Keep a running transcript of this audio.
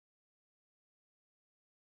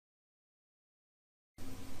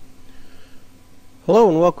Hello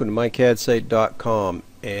and welcome to mycadsite.com,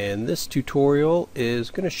 and this tutorial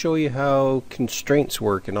is going to show you how constraints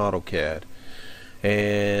work in AutoCAD.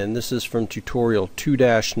 And this is from tutorial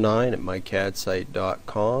 2-9 at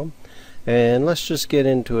mycadsite.com, and let's just get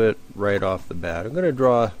into it right off the bat. I'm going to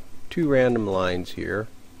draw two random lines here,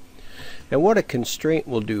 and what a constraint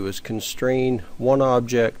will do is constrain one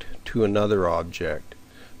object to another object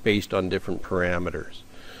based on different parameters.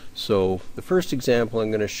 So the first example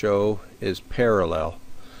I'm going to show is parallel.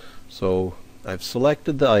 So I've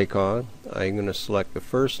selected the icon. I'm going to select the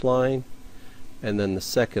first line and then the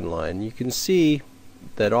second line. You can see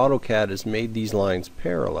that AutoCAD has made these lines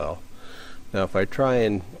parallel. Now if I try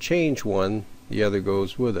and change one, the other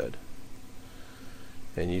goes with it.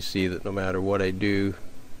 And you see that no matter what I do,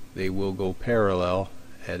 they will go parallel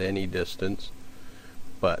at any distance,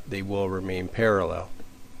 but they will remain parallel.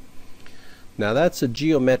 Now that's a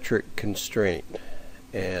geometric constraint,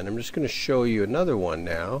 and I'm just going to show you another one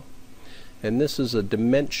now, and this is a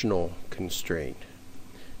dimensional constraint,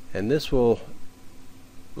 and this will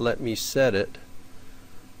let me set it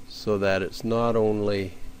so that it's not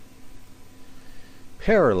only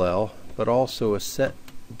parallel but also a set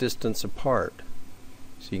distance apart.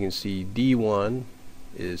 So you can see D1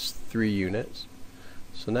 is 3 units.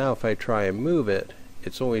 So now if I try and move it,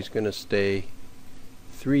 it's always going to stay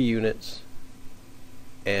 3 units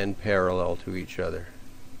and parallel to each other.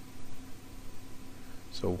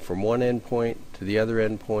 So from one endpoint to the other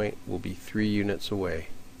endpoint will be 3 units away.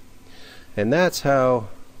 And that's how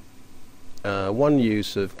one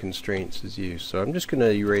use of constraints is used. So I'm just going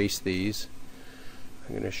to erase these.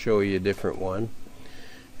 I'm going to show you a different one.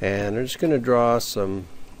 And I'm just going to draw some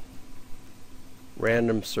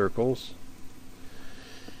random circles.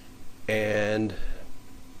 And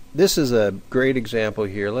this is a great example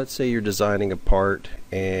here. Let's say you're designing a part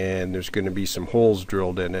and there's going to be some holes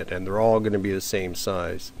drilled in it, and they're all going to be the same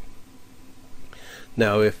size.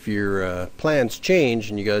 Now if your plans change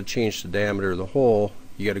and you got to change the diameter of the hole,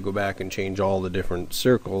 you got to go back and change all the different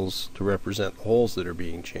circles to represent the holes that are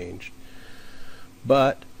being changed.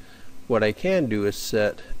 But what I can do is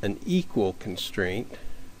set an equal constraint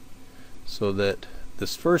so that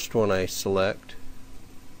this first one I select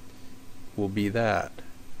will be that.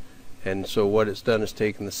 And so what it's done is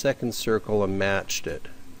taken the second circle and matched it.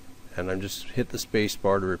 And I'm just hit the space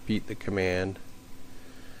bar to repeat the command.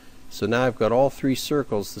 So now I've got all 3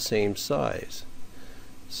 circles the same size.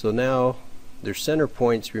 So now their center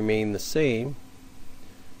points remain the same,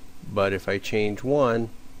 but if I change one,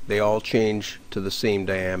 they all change to the same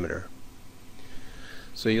diameter.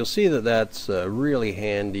 So you'll see that that's a really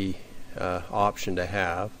handy option to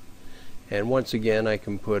have. And once again, I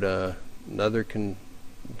can put another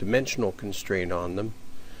dimensional constraint on them,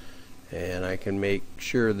 and I can make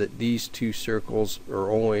sure that these 2 circles are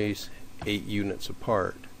always 8 units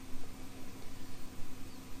apart,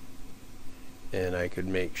 and I could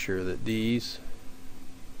make sure that these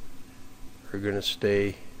are going to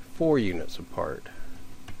stay 4 units apart.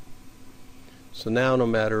 So now no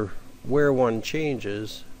matter where one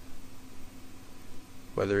changes,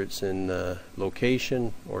 whether it's in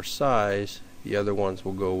location or size, the other ones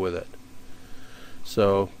will go with it.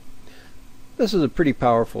 So this is a pretty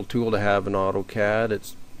powerful tool to have in AutoCAD.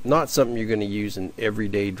 It's not something you're going to use in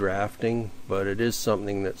everyday drafting, but it is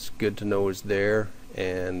something that's good to know is there,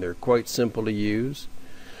 and they're quite simple to use.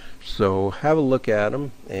 So have a look at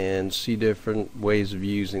them and see different ways of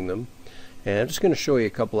using them. And I'm just going to show you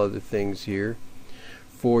a couple other things here.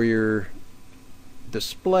 For your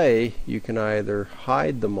display, you can either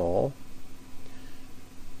hide them all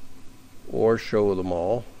or show them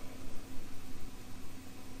all.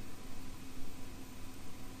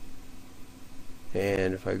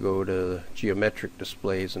 And if I go to geometric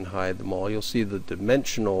displays and hide them all, you'll see the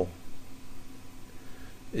dimensional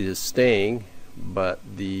is staying, but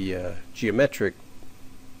the geometric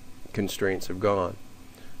constraints have gone.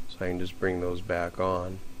 So I can just bring those back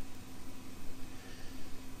on.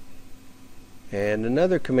 And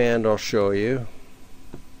another command I'll show you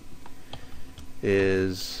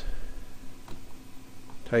is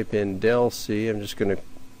type in del C. I'm just going to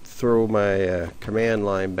throw my command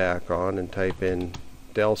line back on and type in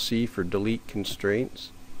del C for delete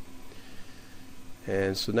constraints.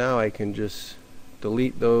 And so now I can just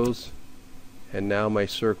delete those, and now my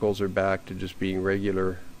circles are back to just being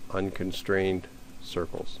regular unconstrained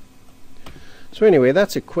circles. So anyway,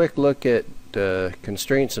 that's a quick look at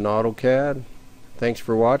constraints in AutoCAD. Thanks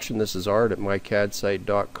for watching. This is Art at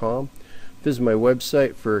mycadsite.com. Visit my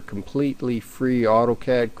website for a completely free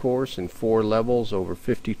AutoCAD course in 4 levels, over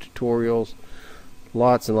 50 tutorials,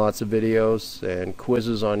 lots and lots of videos and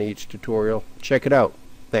quizzes on each tutorial. Check it out.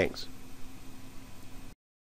 Thanks.